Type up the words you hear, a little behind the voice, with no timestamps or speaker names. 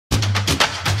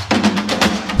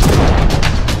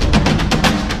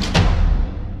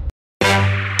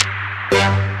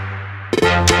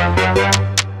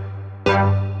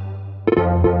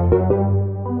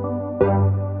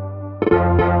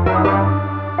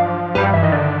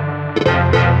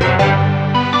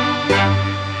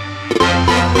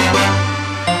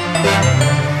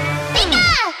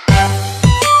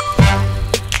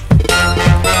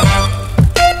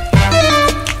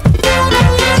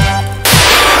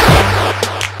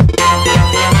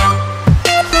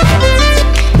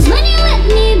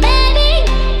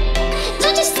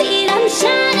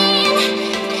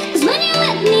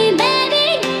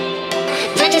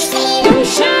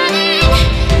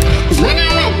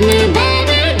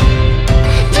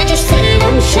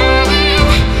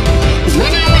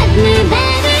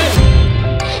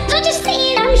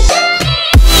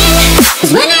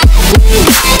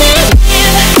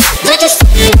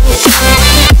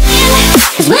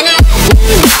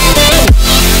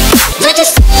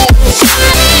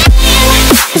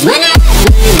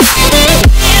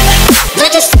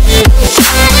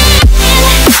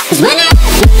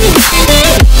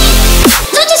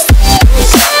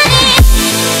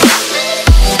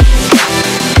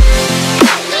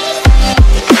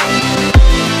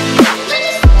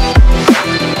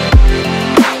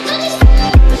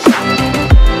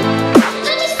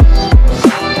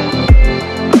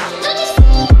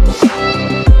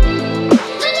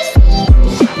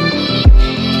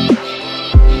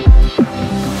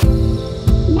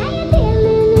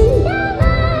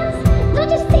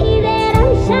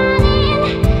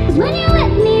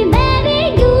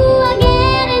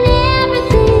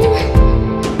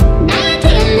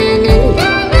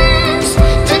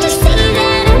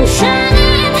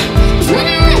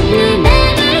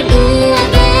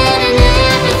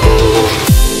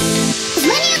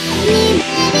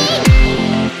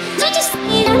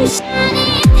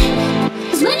shining.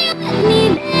 'Cause when you're with me,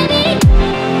 baby,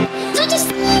 don't you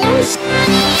see I'm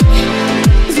shining?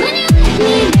 'Cause when you're with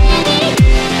me, baby,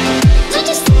 don't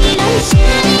you see I'm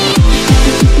shining?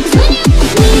 'Cause when you're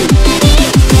with me, baby,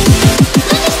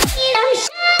 don't you see I'm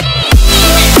shining?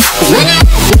 'Cause when you're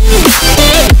with me,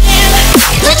 baby,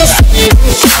 don't you see I'm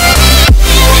shining?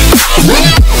 'Cause when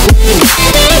you're with me,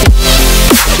 baby, don't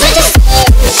you see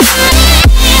I'm shining?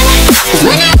 'Cause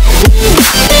when you're with me,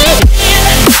 baby,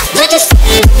 don't you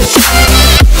see I'm shining?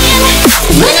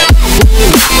 'Cause when you're with me,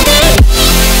 baby,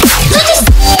 don't you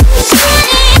see I'm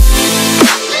shining?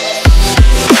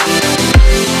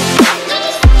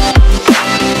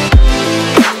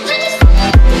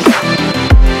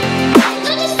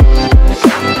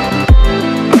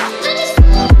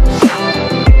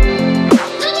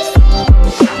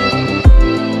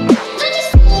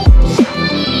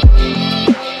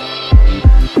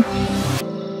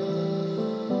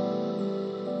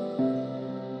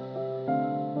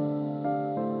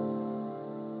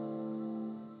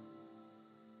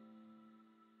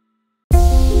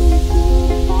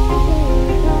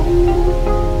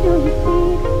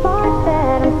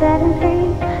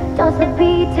 Does the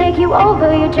beat take you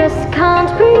over? You just can't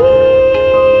breathe.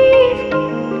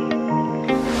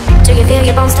 Do you feel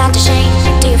your bones start to shake?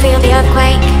 Do you feel the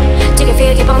earthquake? Do you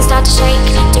feel your bones start to shake?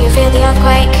 Do you feel the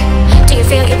earthquake? Do you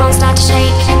feel your bones start to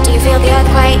shake? Do you feel the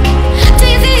earthquake? Do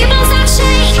you feel your bones start to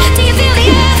shake? Do you feel the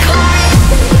earthquake?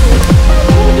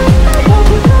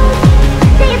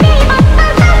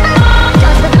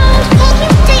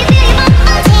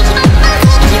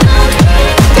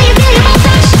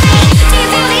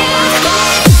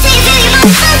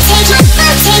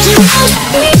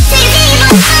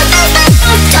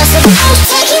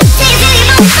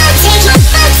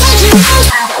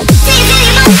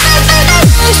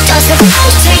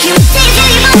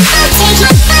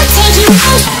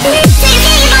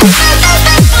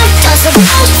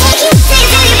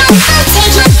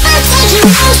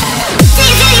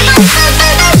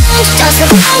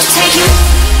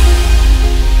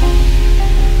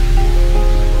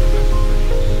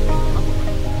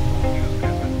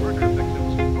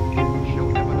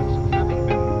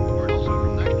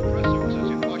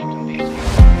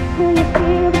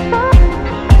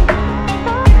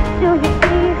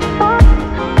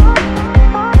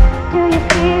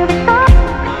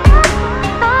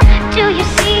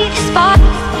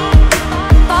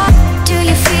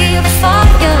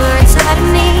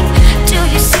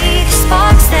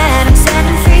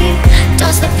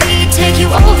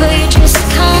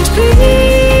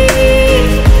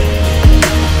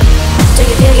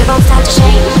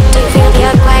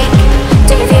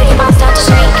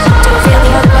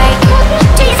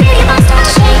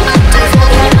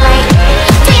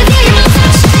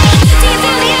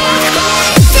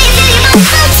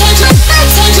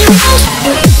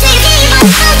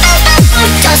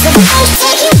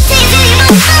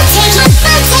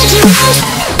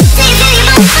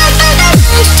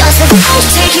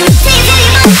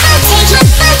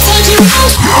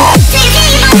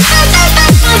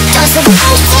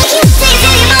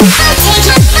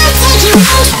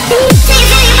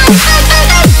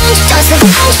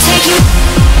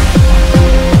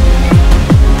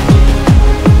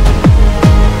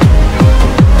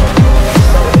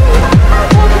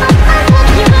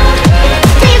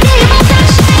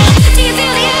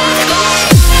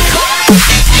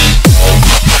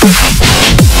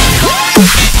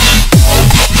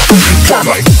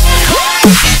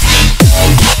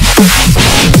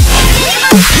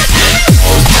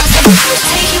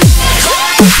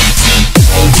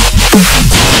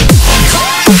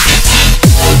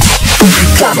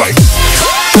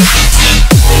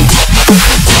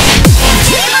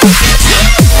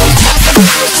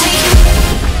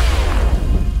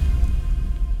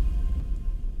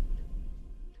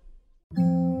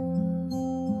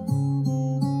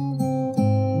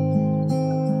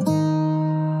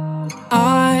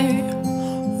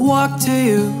 Walk to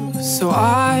you so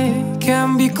I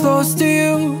can be close to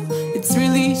you. It's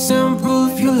really simple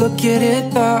if you look at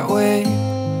it that way.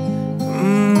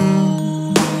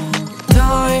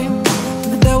 Time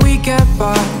that we get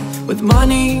by with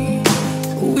money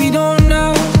we don't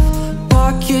know.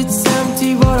 Pockets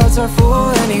empty but hearts are full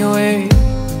anyway.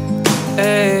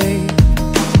 Hey,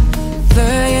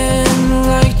 playing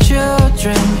like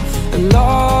children and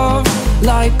love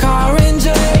like R&J.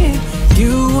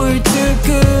 You were too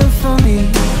good for me,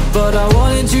 but I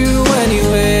wanted you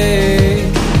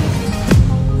anyway.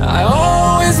 I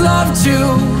always loved you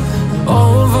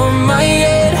over my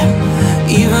head,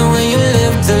 even when you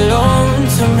lived alone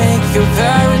to make your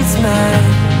parents mad.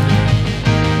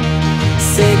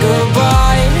 Say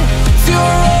goodbye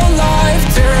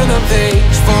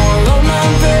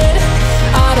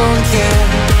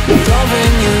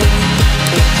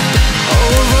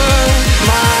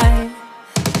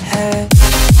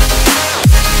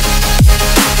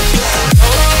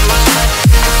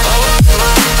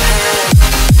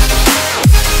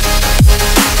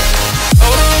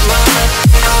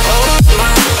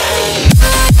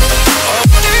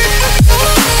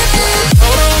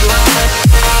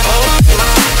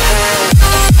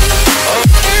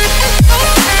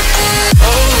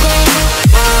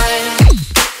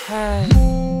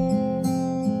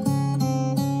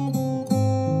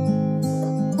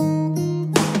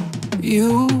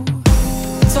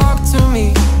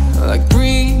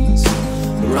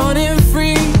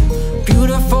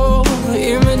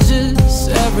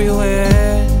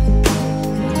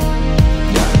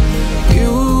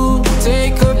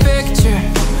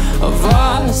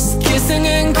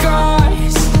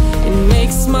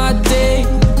my day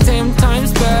 10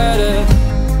 times better.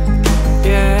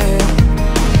 Yeah,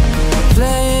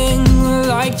 playing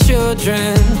like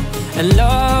children and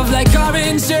love like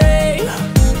orange.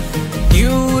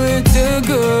 You were too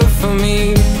good for me,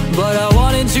 but I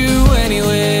wanted you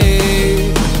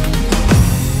anyway.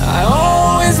 I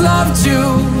always loved you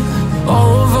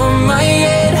over my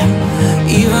head,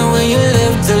 even when you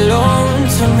lived alone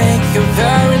to make your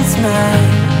parents mad.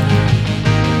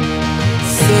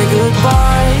 Say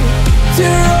goodbye to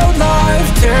your old life,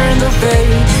 turn the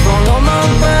page, follow my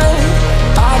bed.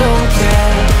 I don't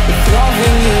care if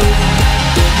loving you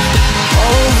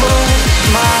over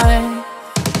my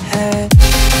head.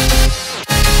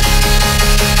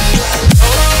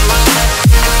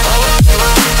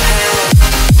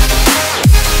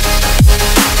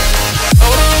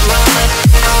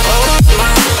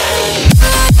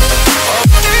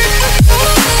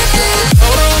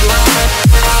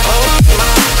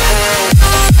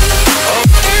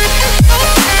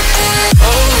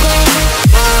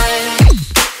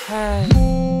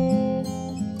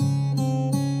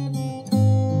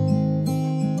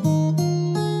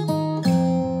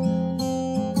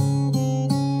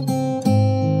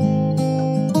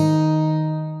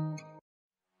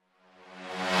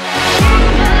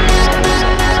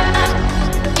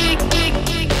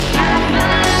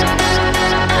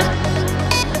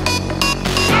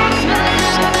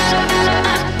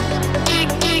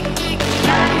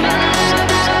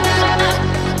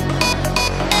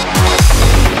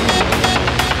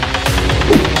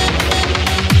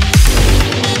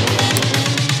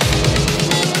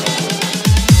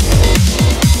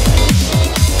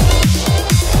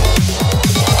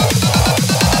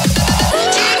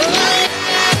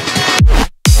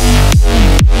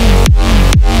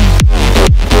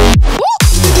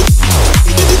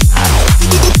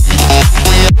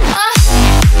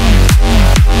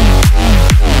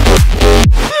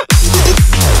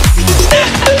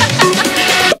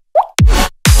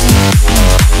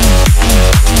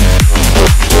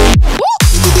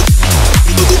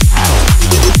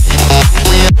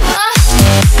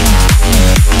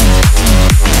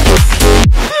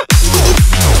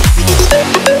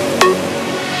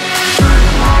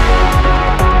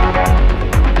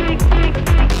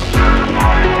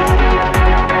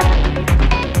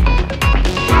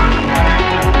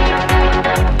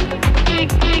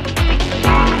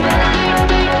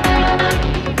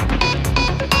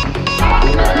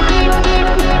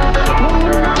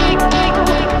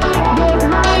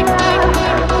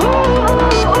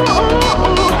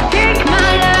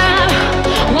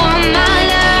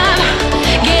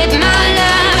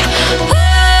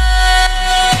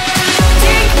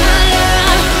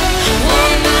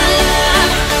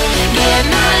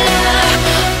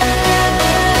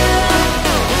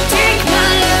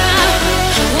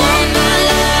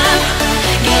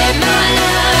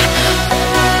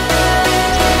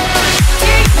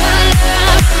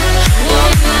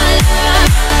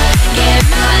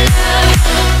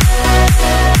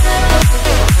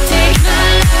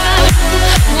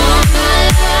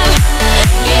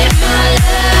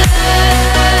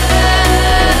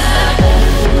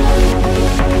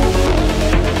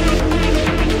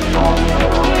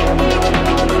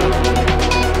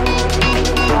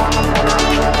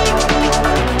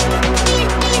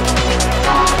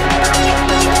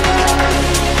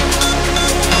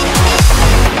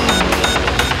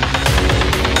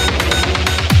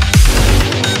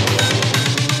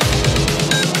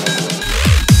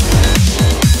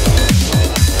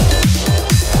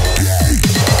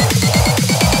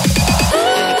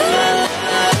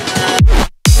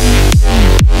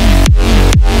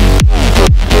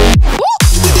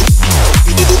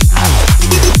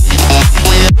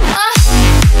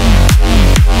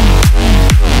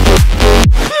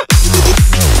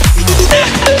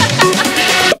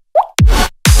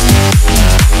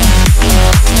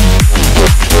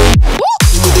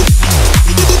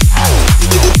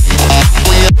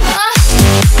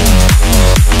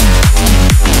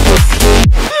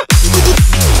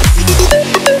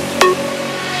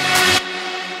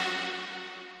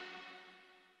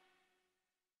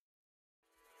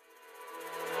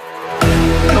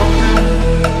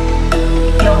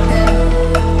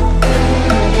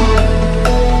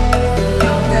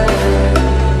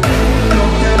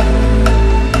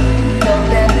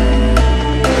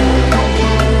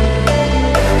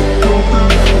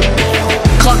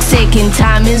 thinking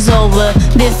time is over.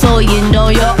 Before you know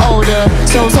you're older,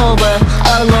 so sober,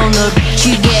 alone, the bitch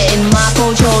you get in my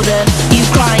cold shoulder. You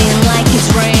crying like it's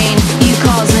rain, you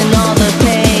causing all the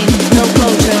pain. No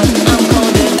closure, I'm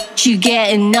colder, you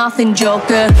getting nothing,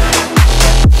 Joker.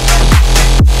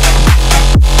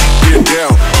 Get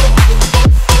down.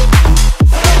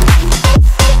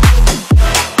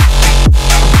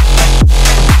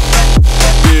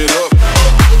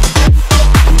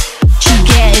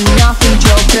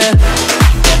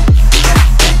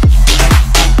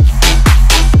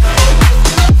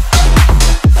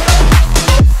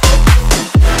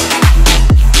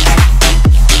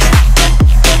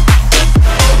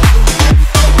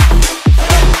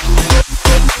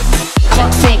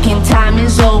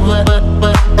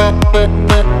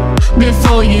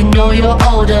 Before you know you're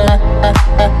older,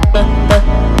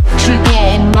 she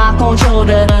getting my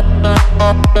controller.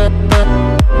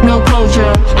 No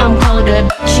closure, I'm colder.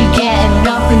 She getting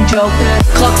nothing, joker.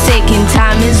 Clock's ticking,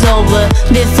 time is over.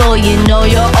 Before you know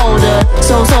you're older,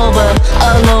 so sober,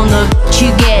 alone. She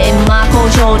getting my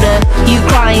controller. You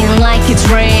crying like it's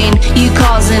rain. You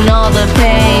causing all the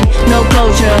pain. No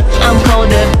closure, I'm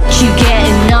colder. She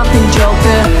getting nothing,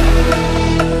 joker.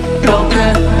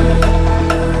 Joker.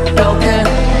 Joker.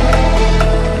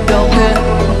 Joker.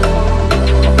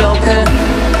 Joker.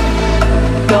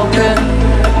 Joker.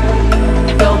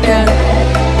 Joker.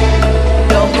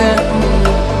 Joker.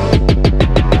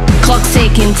 Clock's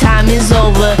ticking, time is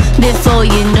over. Before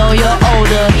you know you're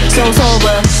older, so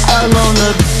sober,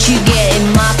 alone. You getting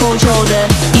my controller.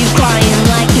 You crying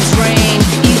like it's rain.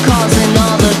 You causing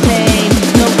all the pain.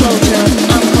 No closure,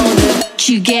 I'm colder.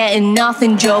 You getting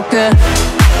nothing, joker.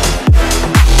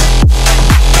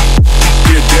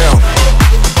 Get down.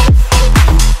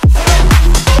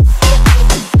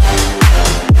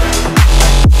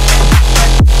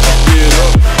 Get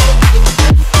up.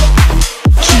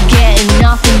 You getting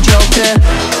nothing, joker.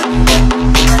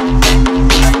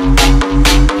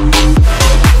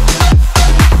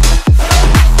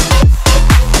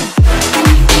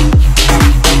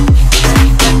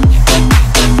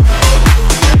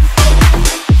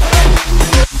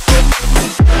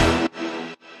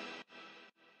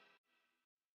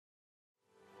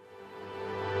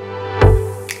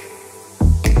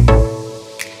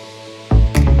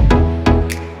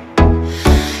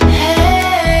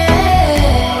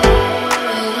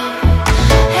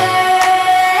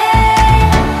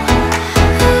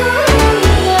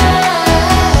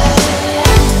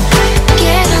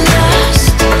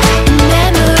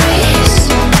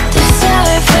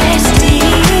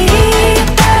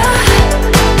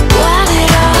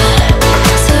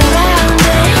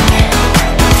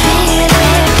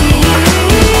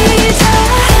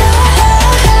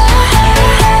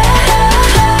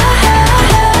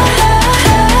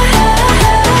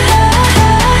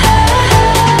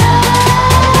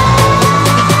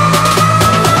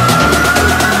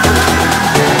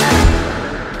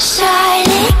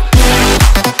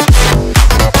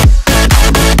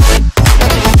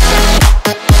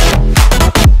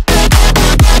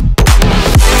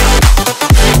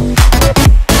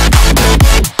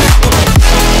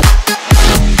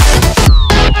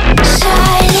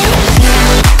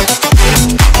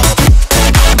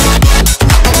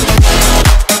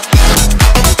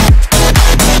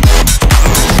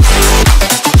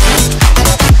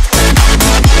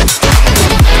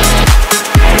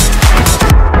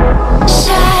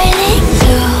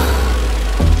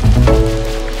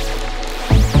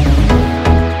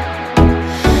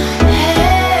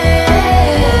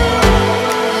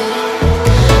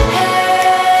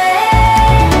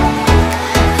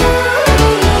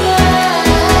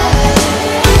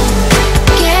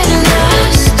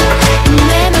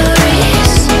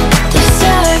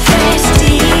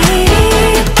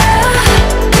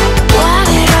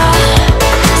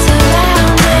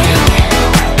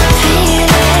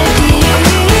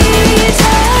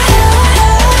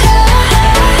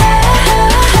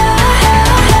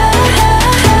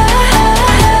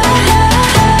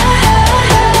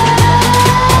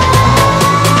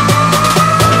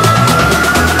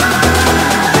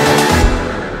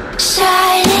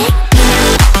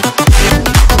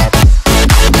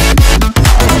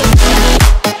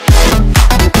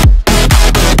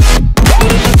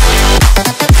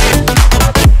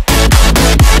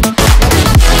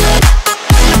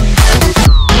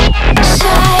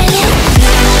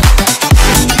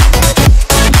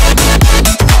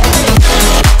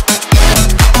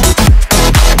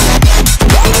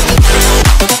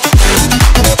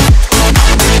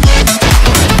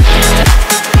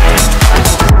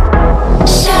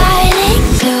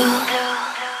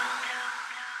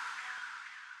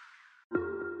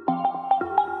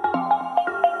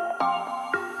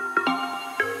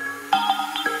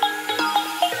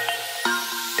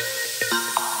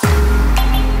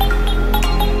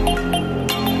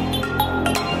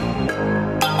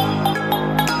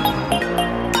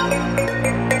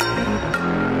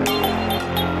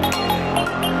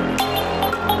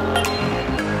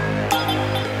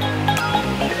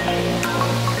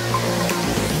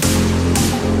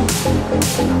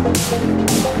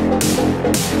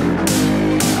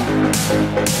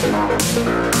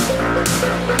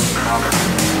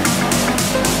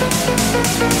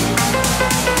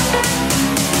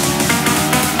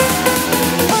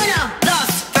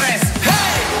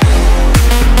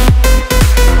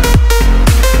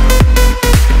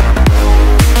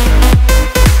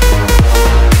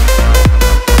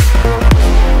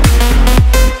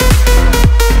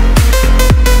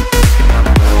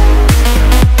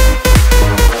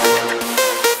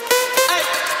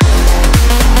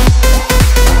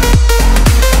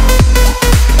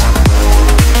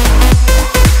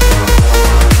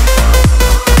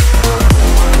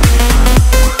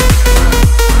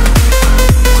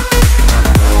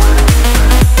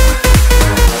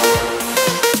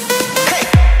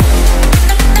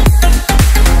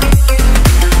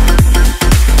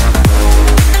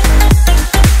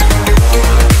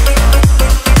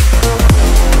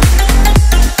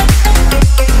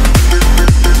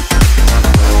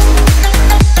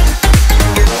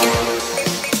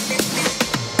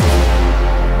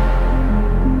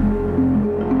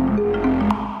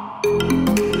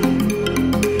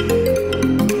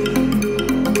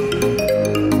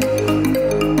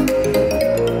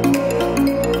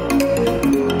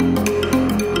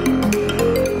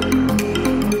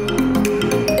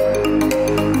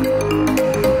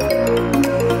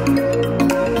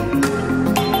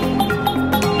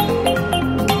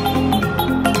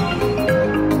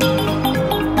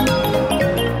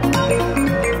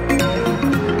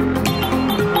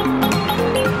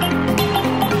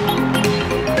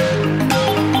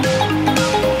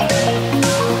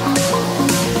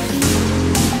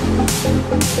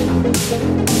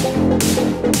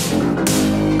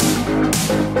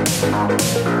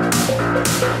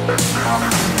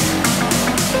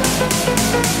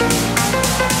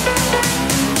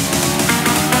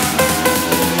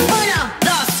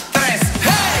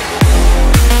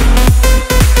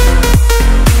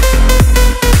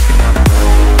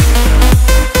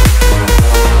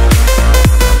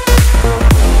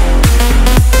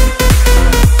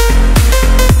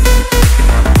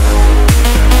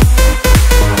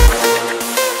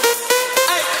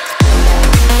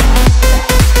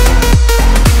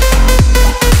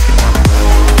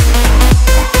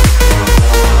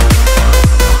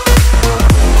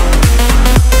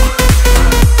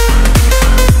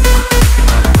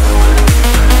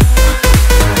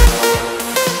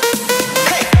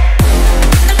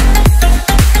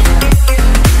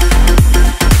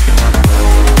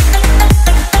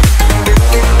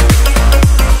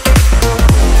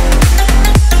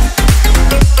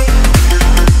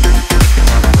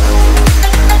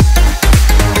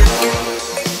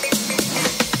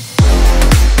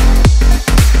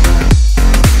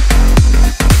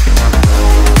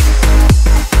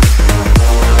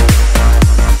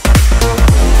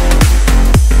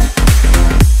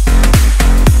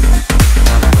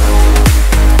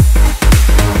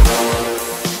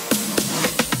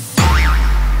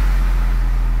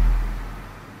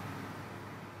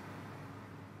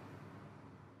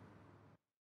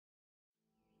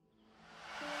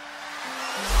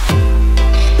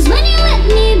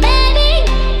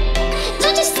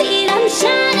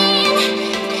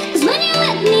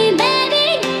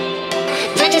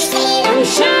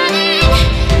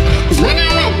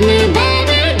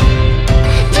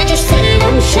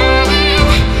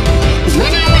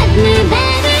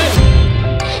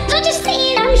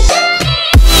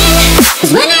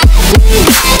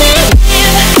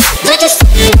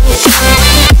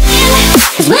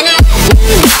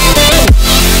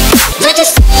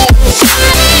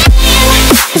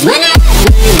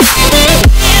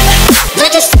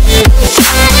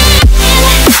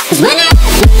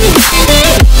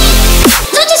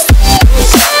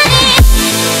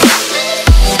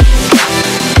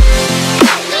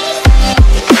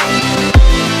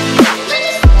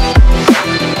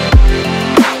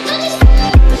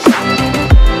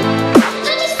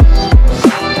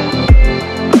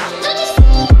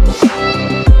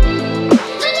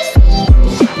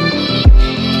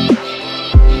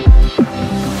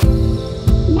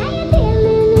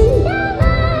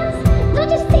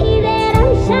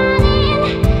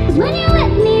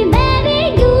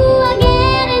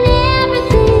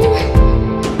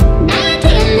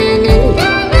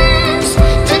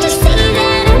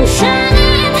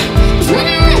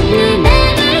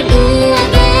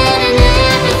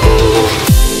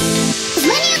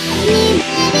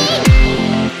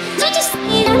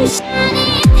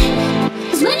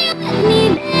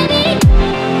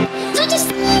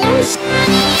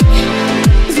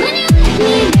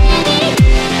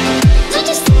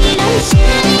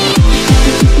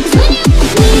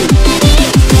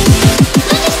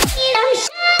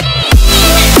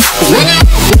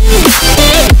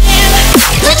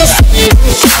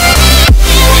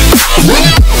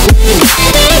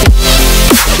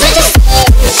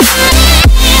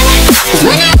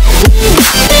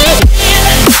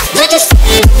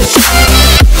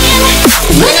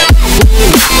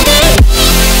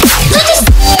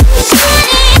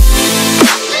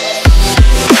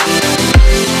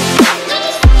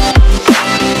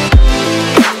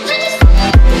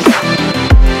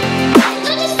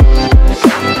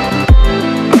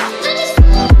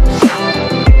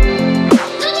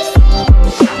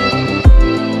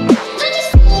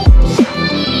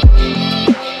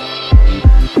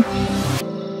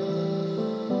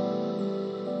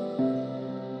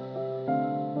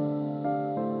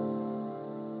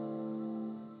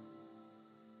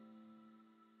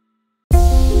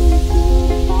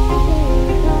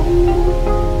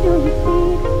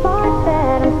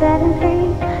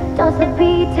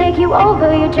 you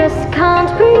over, you just can't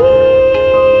breathe.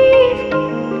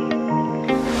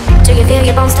 Do you feel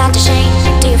your bones start to shake?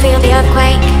 Do you feel the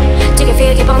earthquake? Do you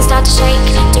feel your bones start to shake?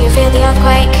 Do you feel the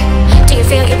earthquake? Do you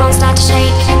feel your bones start to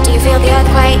shake? Do you feel the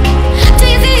earthquake? Do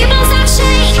you feel your bones start to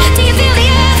shake? Do you feel the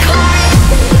earthquake?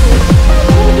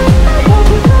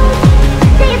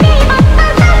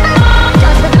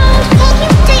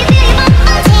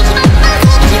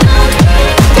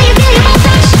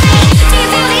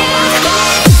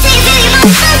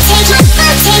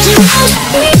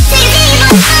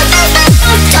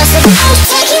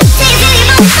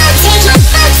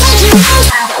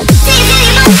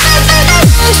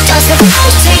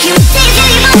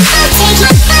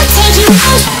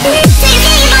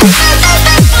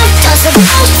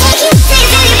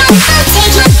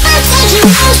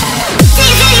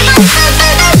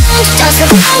 Does the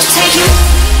road take you?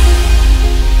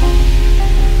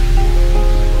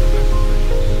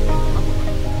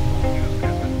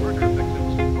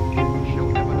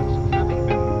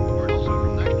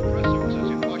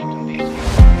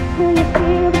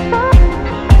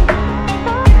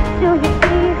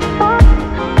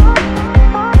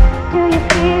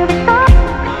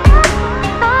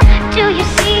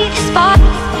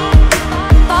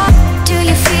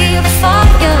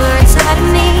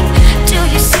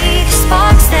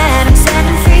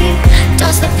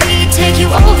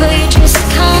 Over, you just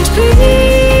can't breathe.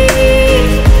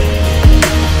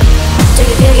 Do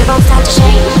you feel your bones start to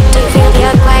shake? Do you feel the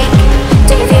earthquake?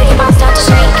 Do you feel your bones start to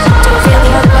shake? Do you feel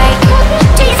the earthquake?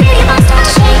 Do you feel your bones start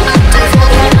to shake? Do you feel the earthquake? Do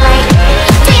you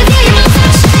feel your bones start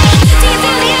to shake? Do you feel the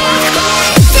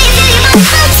earthquake? Do you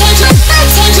feel your bones start to take you? Do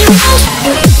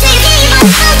you feel your bones start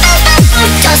to take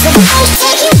you? Does the road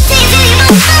take you? Do you feel your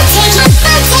bones start to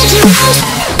take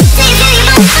you? Do you feel your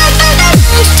bones start to take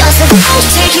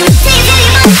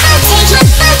you?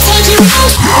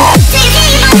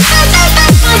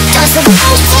 Does the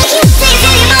road take you? Do you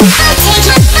feel your bones start to take you?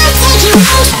 Take you? Do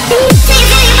you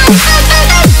feel your bones start to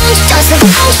take you? Does the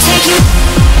road take you? Do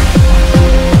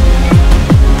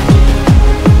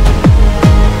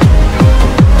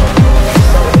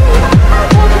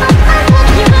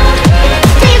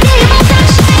you feel your bones start to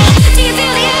take you? Take you? Do you feel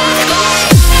your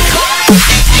bones start to take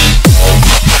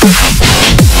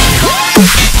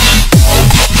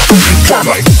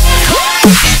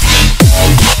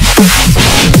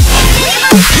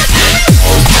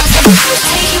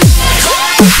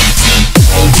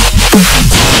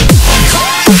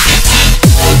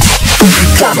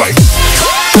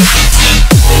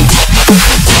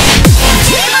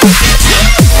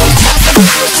Does the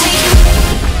road take you?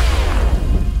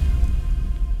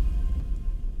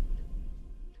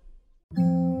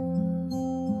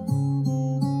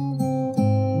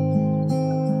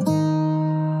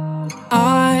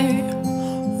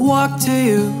 Walk to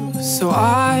you so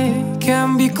I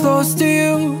can be close to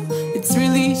you. It's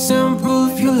really simple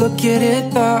if you look at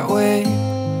it that way.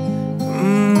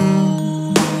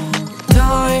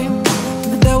 Time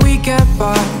that we get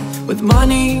by with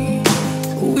money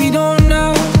we don't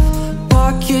know.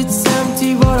 Pockets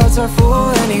empty but hearts are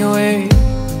full anyway.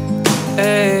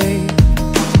 Hey,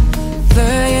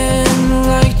 playing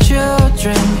like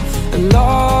children and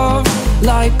love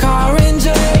like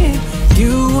R&J.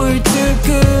 You were too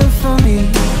good for me,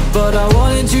 but I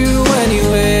wanted you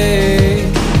anyway.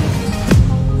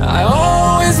 I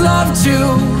always loved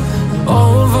you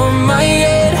over my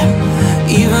head,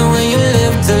 even when you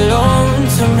lived alone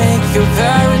to make your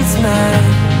parents mad.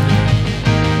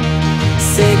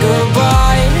 Say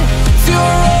goodbye to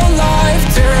your old life,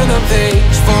 turn the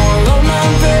page, follow my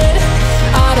bed.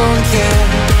 I don't care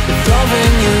if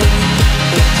loving you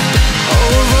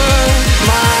over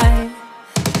my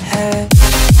head.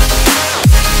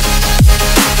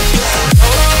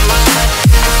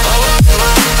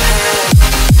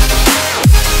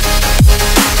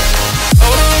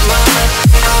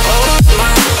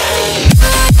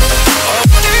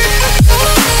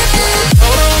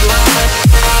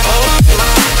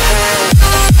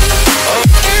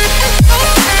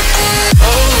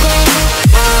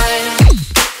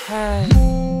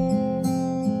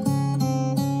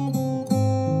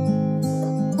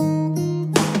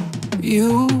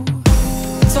 You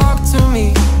talk to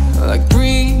me like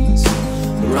breeze,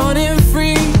 running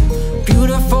free,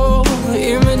 beautiful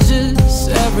images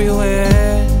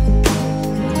everywhere.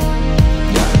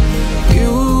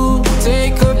 You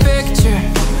take a picture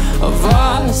of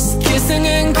us kissing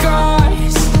in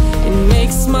cars, it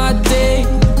makes my day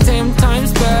 10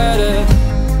 times better.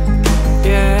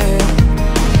 Yeah,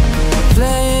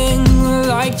 playing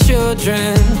like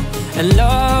children and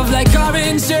love like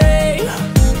R&J.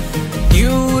 You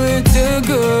were too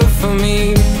good for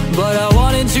me, but I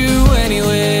wanted you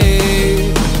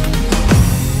anyway.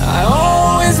 I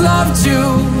always loved you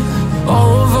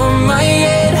over my